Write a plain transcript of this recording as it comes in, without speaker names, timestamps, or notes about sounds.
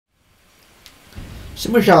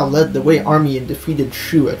Sima Zhao led the Wei army and defeated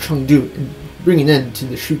Shu at Chengdu, and bringing an end to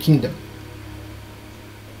the Shu kingdom.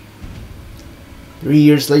 3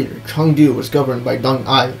 years later, Chengdu was governed by Deng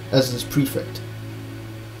Ai as its prefect.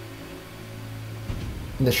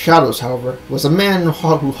 In the shadows, however, was a man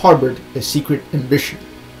who harbored a secret ambition.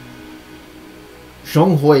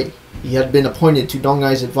 Zhong Hui. He had been appointed to Deng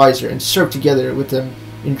Ai's advisor and served together with them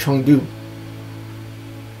in Chengdu.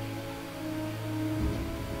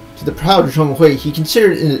 To the proud Zhong Hui, he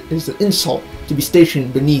considered it as an insult to be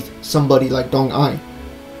stationed beneath somebody like Deng Ai.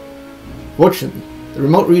 Fortunately, the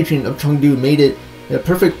remote region of Chengdu made it a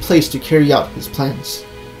perfect place to carry out his plans.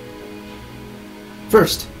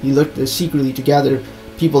 First, he looked secretly to gather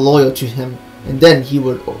people loyal to him, and then he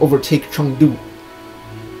would overtake Chengdu.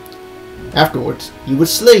 Afterwards, he would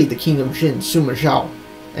slay the king of Jin, Sima Zhao,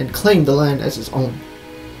 and claim the land as his own.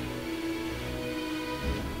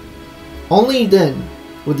 Only then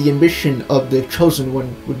would the ambition of the Chosen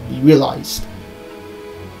One would be realized.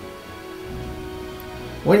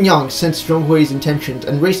 Wen Yang sensed Zhong Hui's intentions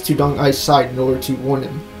and raced to Deng Ai's side in order to warn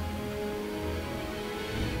him.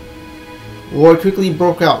 War quickly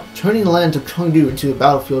broke out, turning the land of Chengdu into a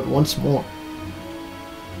battlefield once more.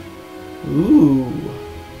 Ooh,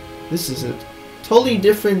 this is a totally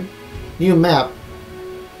different new map.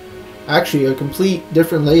 Actually, a complete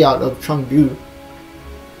different layout of Chengdu,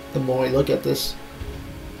 the more I look at this.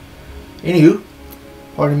 Anywho,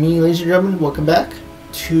 pardon me, ladies and gentlemen, welcome back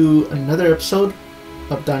to another episode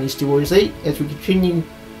of Dynasty Warriors 8 as we continue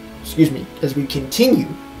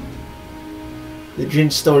the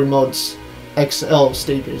Jin Story Mode's XL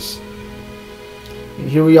stages. And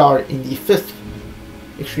here we are in the 5th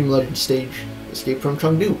Extreme Legend stage, Escape from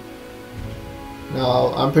Chengdu.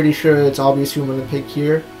 Now, I'm pretty sure it's obvious who I'm going to pick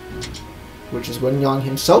here, which is Wen Yang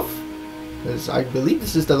himself, because I believe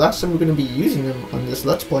this is the last time we're going to be using him on this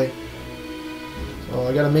Let's Play. So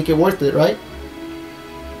I gotta make it worth it, right?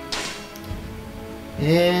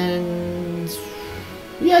 And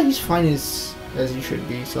yeah, he's fine as he should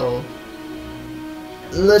be, so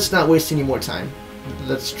let's not waste any more time.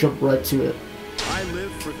 Let's jump right to it. I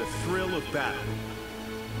live for the thrill of battle.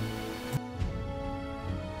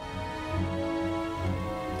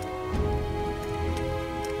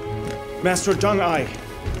 Master Deng Ai,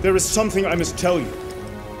 there is something I must tell you.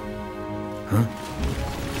 Huh?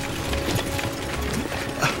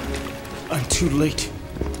 I'm too late.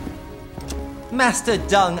 Master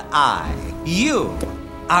Deng Ai, you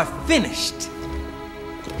are finished.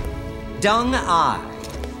 Deng Ai,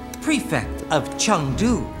 prefect of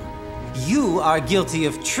Chengdu, you are guilty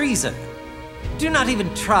of treason. Do not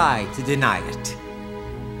even try to deny it.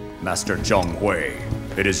 Master Zhong Hui,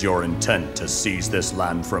 it is your intent to seize this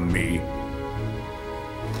land from me?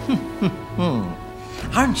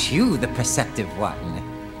 Aren't you the perceptive one?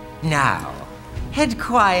 Now, head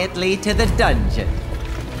quietly to the dungeon.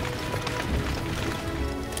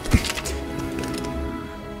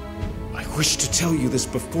 I wished to tell you this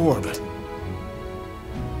before, but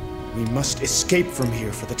we must escape from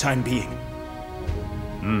here for the time being.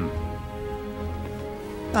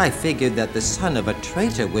 I figured that the son of a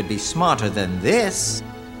traitor would be smarter than this.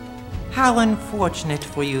 How unfortunate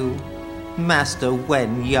for you, Master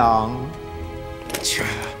Wen Yang.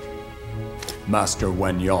 Master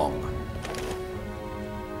Wen Yang.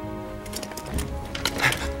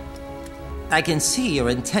 I can see your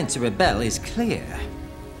intent to rebel is clear.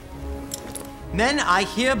 Then I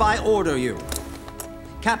hereby order you.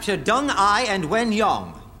 Capture Deng Ai and Wen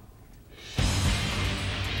Yang.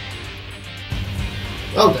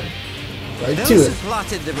 Well then, right to Those it. who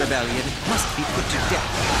plotted the rebellion must be put to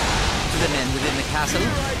death. To the men within the castle,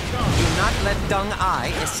 do not let Deng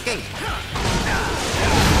Ai escape.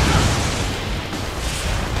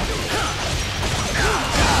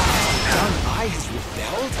 Deng Ai has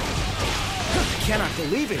rebelled? I cannot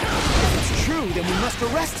believe it. If it's true, then we must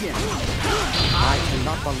arrest him. I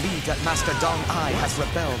cannot believe that Master Deng Ai has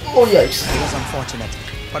rebelled. Oh yikes. It is unfortunate,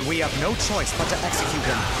 but we have no choice but to execute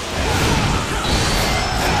him.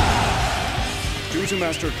 Due to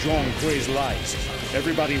Master Zhong Hui's lies,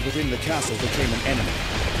 everybody within the castle became an enemy.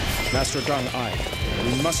 Master Deng Ai,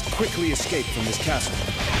 we must quickly escape from this castle.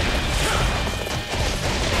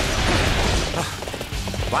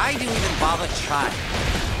 Why do you even bother trying?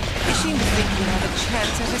 You seem to think you have a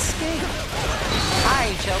chance of escape.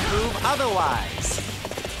 I shall prove otherwise.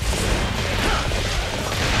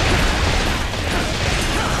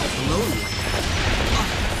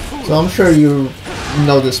 So I'm sure you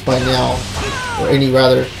know this by now, or any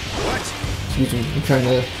rather. Excuse me, I'm trying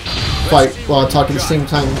to fight while talking at the same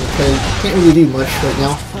time because I can't really do much right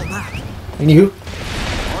now. Anywho,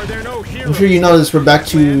 I'm sure you notice we're back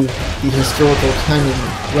to the historical canon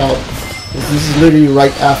route. This is literally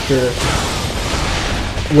right after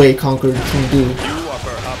Wei conquered Chengdu. You are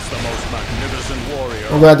perhaps the most magnificent warrior.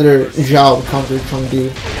 Or rather, Zhao conquered Chengdu.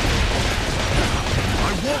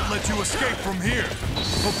 I won't let you escape from here.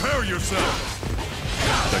 Prepare yourself.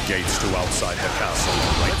 The gates to outside the castle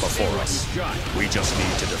are right before us. We just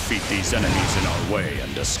need to defeat these enemies in our way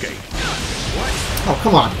and escape. Oh,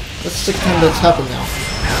 come on. That's the 6th time that's happened now.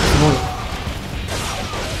 It's annoying.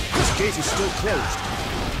 This gate is still closed.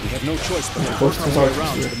 We have no choice but to course, work our there's way around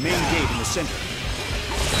archers to the main gate in the center.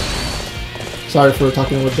 Sorry for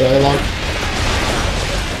talking with dialogue.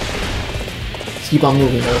 Let's keep on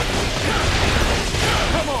moving though.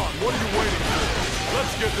 Come on, what are you waiting for?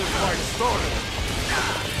 Let's get this fight started.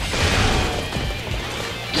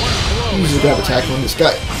 Use the grab attack on this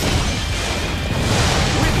guy.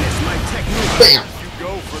 Witness my technique. Bam! You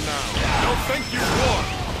go for now. Don't think you won.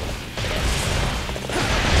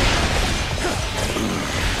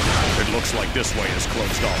 It looks like this way is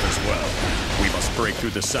closed off as well. We must break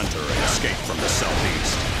through the center and escape from the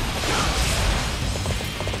southeast.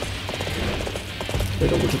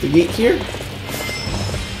 Right over to the gate here.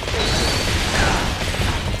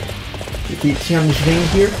 Defeat Tian's vein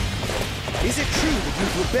here. Is it true that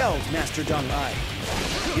you've rebelled, Master Dong Ai?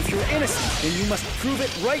 If you're innocent, then you must prove it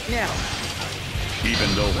right now. Even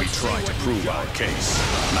though we try to prove our case,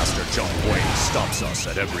 Master Zhong Hui stops us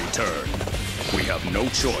at every turn. We have no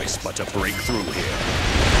choice but to break through here.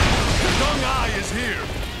 Zhong Hui is here.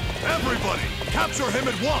 Everybody, capture him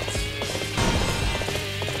at once.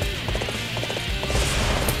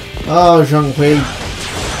 Oh, Zhong Hui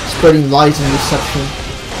spreading lies and deception,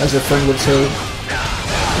 as a friend would say.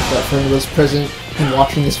 If that friend was present and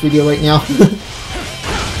watching this video right now. I'm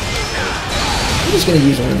just gonna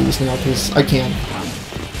use one of these now because I can.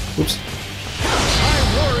 Oops. My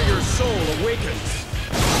warrior soul awakens.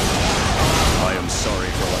 I am sorry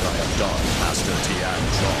for what I have done, Master Tian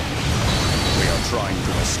Zhong. We are trying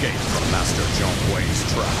to escape from Master Zhong Hui's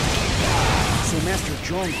trap. So Master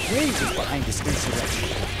Zhong Hui is behind this insurrection.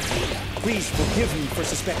 Please forgive me for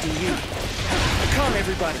suspecting you. Come,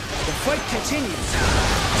 everybody. The fight continues.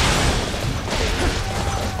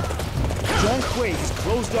 Zhong Hui has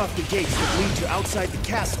closed off the gates that lead to outside the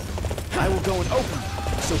castle. I will go and open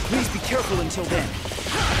them, so please be careful until then.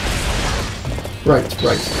 Right.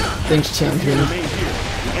 Thanks, Tian If you Jun. remain here,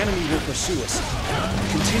 the enemy will pursue us.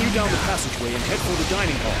 Continue down the passageway and head for the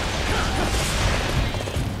dining hall.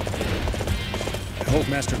 I hope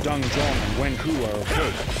Master Dong Zhong and Wen Hu are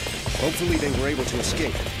okay. Hopefully they were able to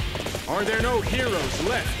escape. Are there no heroes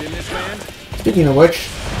left in this land? Speaking of which,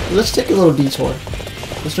 let's take a little detour.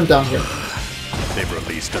 Let's jump down here. They've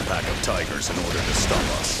released a pack of tigers in order to stop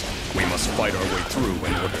us. We must fight our way through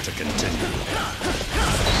in order to continue.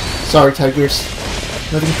 Sorry, tigers.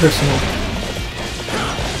 Nothing personal.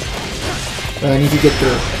 But I need to get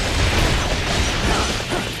through.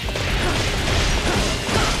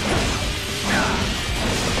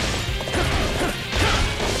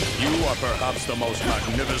 You are perhaps the most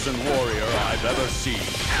magnificent warrior I've ever seen.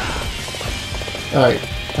 Alright.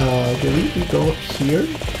 Did we go up here?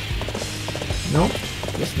 No?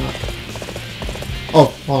 Guess not.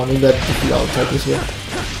 Oh, hold on, maybe I defeat all the tigers here.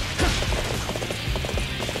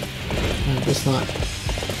 I guess not.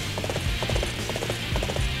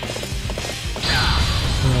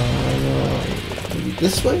 Maybe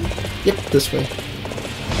this way? Yep, this way.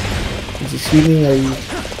 Excuse me, I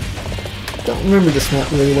don't remember this map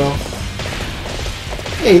really well.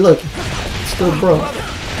 Hey, look! It's still bro. Brother, you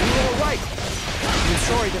all right? I'm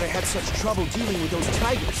sorry that I had such trouble dealing with those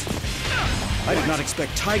tigers. I did not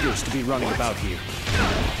expect tigers to be running about here.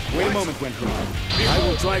 Wait a moment, Wen Hu. I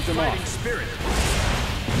will drive them off.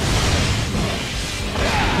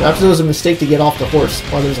 Perhaps it was a mistake to get off the horse.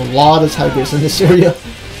 While there's a lot of tigers in this area.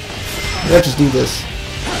 Let's just do this.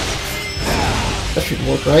 That should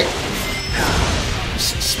work, right?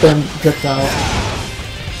 Spam projectile.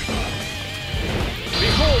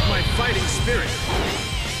 Behold my fighting spirit.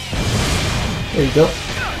 There you go.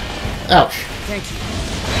 Ouch. Thank you.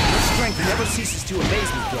 Your strength never ceases to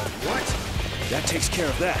amaze me, brother. What? That takes care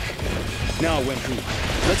of that. Now, Wen Hu,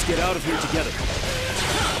 let's get out of here together.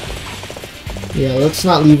 Yeah, let's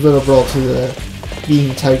not leave little bro to the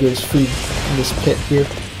being tigers free in this pit here.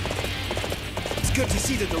 It's good to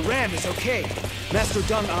see that the ram is okay. Master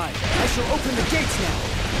Dong Ai, I shall open the gates now.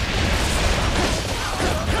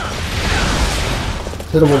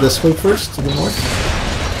 Hit him with this way first, to the north.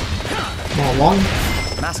 Come along.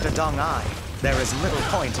 Master Dong Ai, there is little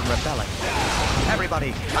point in rebelling.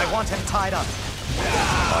 Everybody, I want him tied up.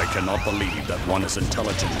 I cannot believe that one as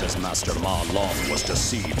intelligent as Master Ma Long was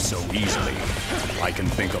deceived so easily. I can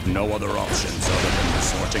think of no other options other than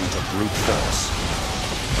resorting to brute force.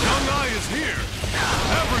 Zhong Hui is here!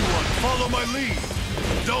 Everyone, follow my lead!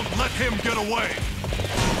 Don't let him get away!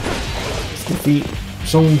 Let's defeat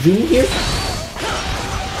Zhong Hui here.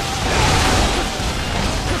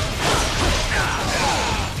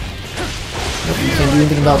 Nope, you can't do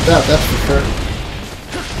anything about that, that's for sure.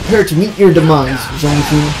 Prepare to meet your demise, Zhong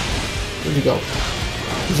Hui. Where'd you go?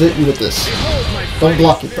 Is it you with this? Don't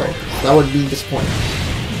block it though. That would be disappointing.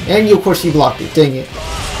 And you, of course, you blocked it. Dang it.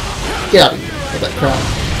 Get out of here with that crap.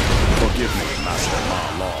 Forgive me, Master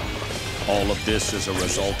Ma Long. All of this is a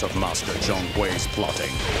result of Master Zhong Hui's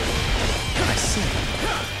plotting. I see.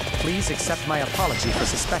 Please accept my apology for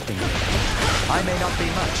suspecting you. I may not be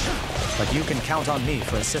much, but you can count on me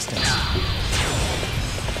for assistance.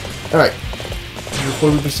 Alright.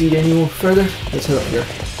 Before we proceed any further, let's head up here.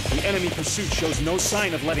 The enemy pursuit shows no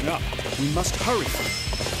sign of letting up. We must hurry.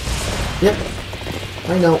 Yep.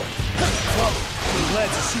 I know. I'm glad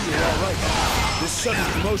to see you're all right. This sudden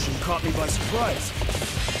commotion caught me by surprise.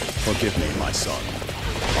 Forgive me, my son.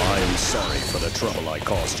 I am sorry for the trouble I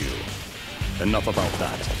caused you. Enough about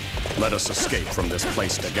that. Let us escape from this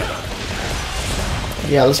place together.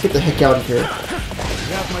 Yeah, let's get the heck out of here. You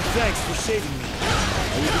have my thanks for saving me.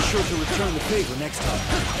 I will be sure to return the favor next time.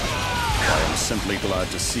 I am simply glad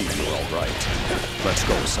to see you all right. Let's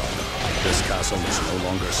go, son. This castle is no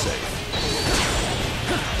longer safe.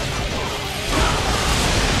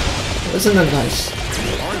 Isn't that nice?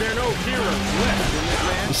 Are there no heroes left in this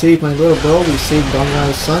land? We saved my little bro, we saved Dong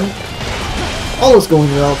Ai's son. All is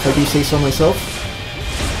going well, if I do say so myself.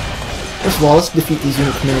 First of all, let's defeat these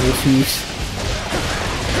unit commanders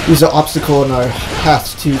who's an obstacle in our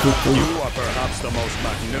path to victory. You are perhaps the most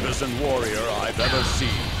magnificent warrior I've ever seen.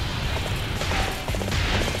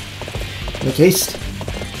 Make haste.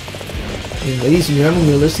 And ladies and gentlemen,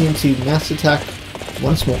 we're listening to Mass Attack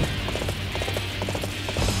once more.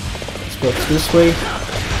 Let's go this way.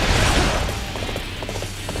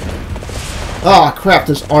 Ah, crap,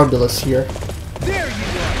 there's Arbalest here. There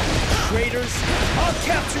you are, traitors! I'll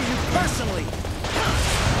capture you personally!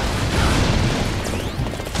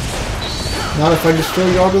 Not if I destroy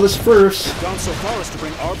the Arbalest first. Gone so far as to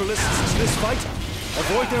bring arbalists to this fight?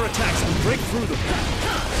 Avoid their attacks and break through them.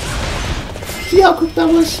 See how quick that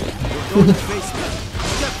was? You're going to face me.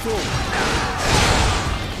 Step forward.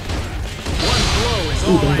 One blow is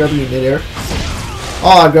Ooh, all don't I grab you need. in midair.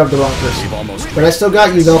 Oh, I grabbed the wrong person. We've almost But I still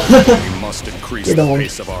got you though. we must increase You're the done.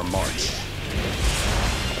 pace of our march.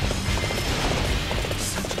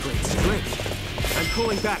 Such great strength. I'm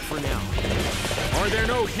pulling back for now. Are there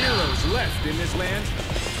no heroes left in this land?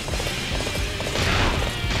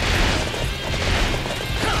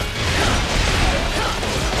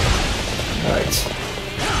 Alright.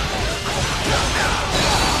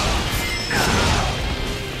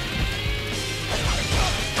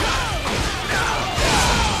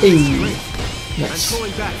 Hey. I'm Nice.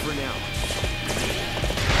 pulling back for now.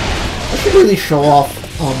 I should really show off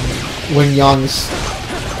Wen Yang's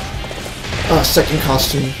second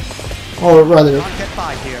costume. Or rather, Not get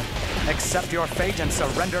by here. Accept your fate and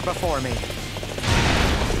surrender before me.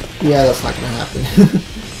 yeah, that's not gonna happen.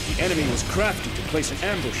 The enemy was crafty to place an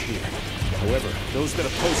ambush here. However, those that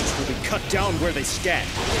oppose us will be cut down where they stand.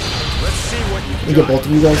 Let's see what Let me you've get got. both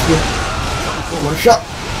of you guys here. One shot.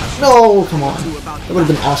 No, come on. That would have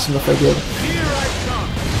been awesome if I did. Here I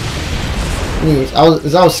come! Anyways,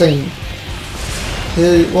 as I was saying,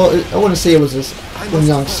 well, I wouldn't say it was this Wen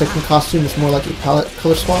Yang's second costume. It's more like a palette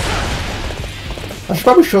color swap. I should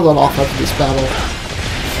probably show that off after this battle.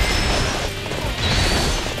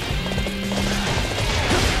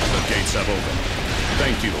 The gates have opened.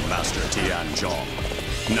 Thank you, Master Tianzhong.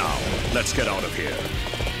 Now, let's get out of here.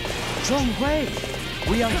 Zhong Hui,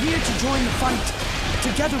 we are here to join the fight.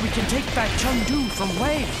 Together we can take back Chengdu from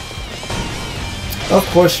Wei. Of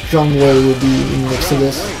course, Zhong Hui will be in the mix of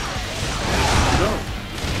this. No,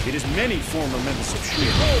 it is many former members of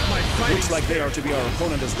Xtreme. It looks like they are to be our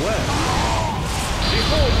opponent as well.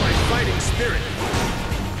 Behold my fighting spirit!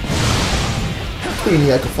 Pretty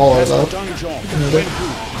neat I could follow it Master up. Dong Zhong, Wen Hu,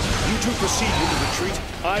 you two proceed with the retreat.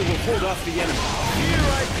 I will hold off the enemy. Here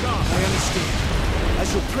I come! I understand. I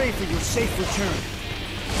shall pray for your safe return.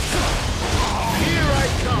 Here I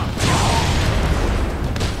come!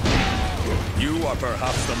 You are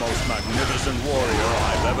perhaps the most magnificent warrior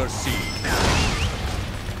I've ever seen.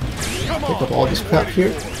 Come Pick on! up all this crap here.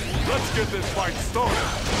 Let's get this fight started!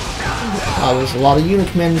 There's a lot of unit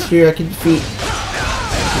commanders here I can defeat.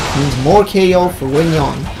 Which means more KO for Wen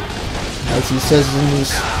Yang. As he says in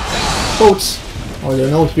his quotes, Are there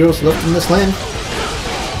no heroes left in this land?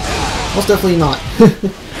 Most definitely not.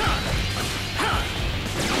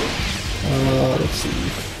 Let's see.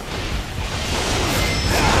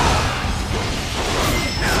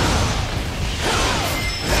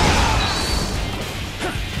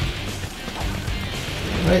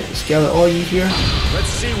 Alright, let's gather all you here. Let's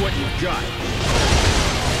see what you've got.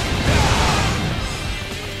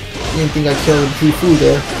 Didn't think I killed Fu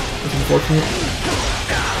there. That's unfortunate.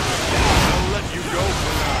 I'll let you go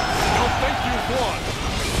for now. Don't think you've won.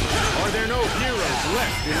 Are there no heroes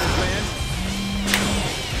left in this land?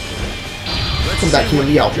 Let's Come back see here, what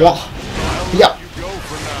Liao. you've got. Wow. Yeah. You go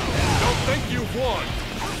for now. Don't think you've won.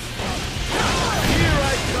 Here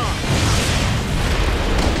I come.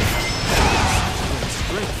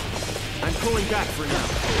 Strength. I'm pulling back for now.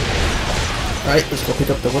 Alright, let's go pick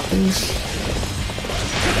up the weapons.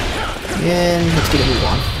 And let's get a move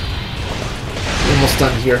on. We're almost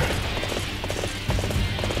done here,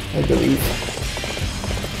 I believe.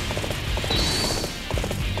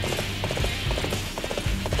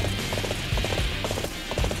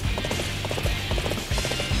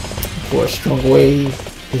 Of course, Zhong Hui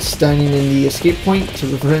is standing in the escape point to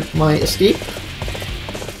prevent my escape.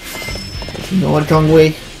 But you know what, Zhong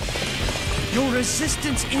Hui? Your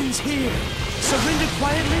resistance ends here. Surrender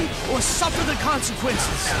quietly or suffer the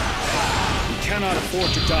consequences. We cannot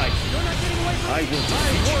afford to die. I will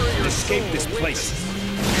defeat you and escape this place.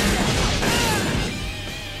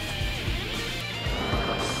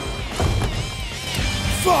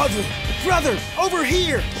 Father! Brother! Over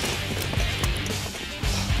here!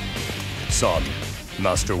 Son,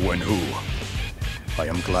 Master Wenhu, I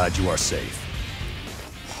am glad you are safe.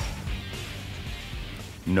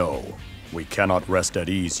 No, we cannot rest at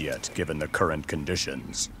ease yet, given the current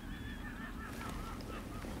conditions.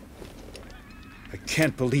 I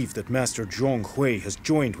can't believe that Master Zhong Hui has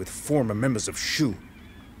joined with former members of Shu.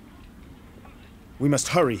 We must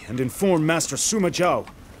hurry and inform Master Sima Zhao.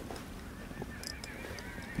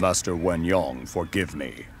 Master Wen Yong, forgive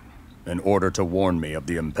me. In order to warn me of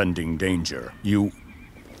the impending danger, you...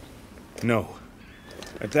 No.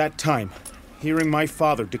 At that time, hearing my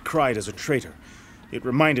father decried as a traitor, it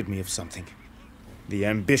reminded me of something. The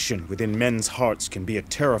ambition within men's hearts can be a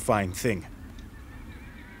terrifying thing.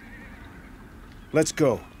 Let's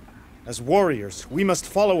go. As warriors, we must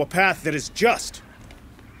follow a path that is just.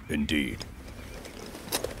 Indeed.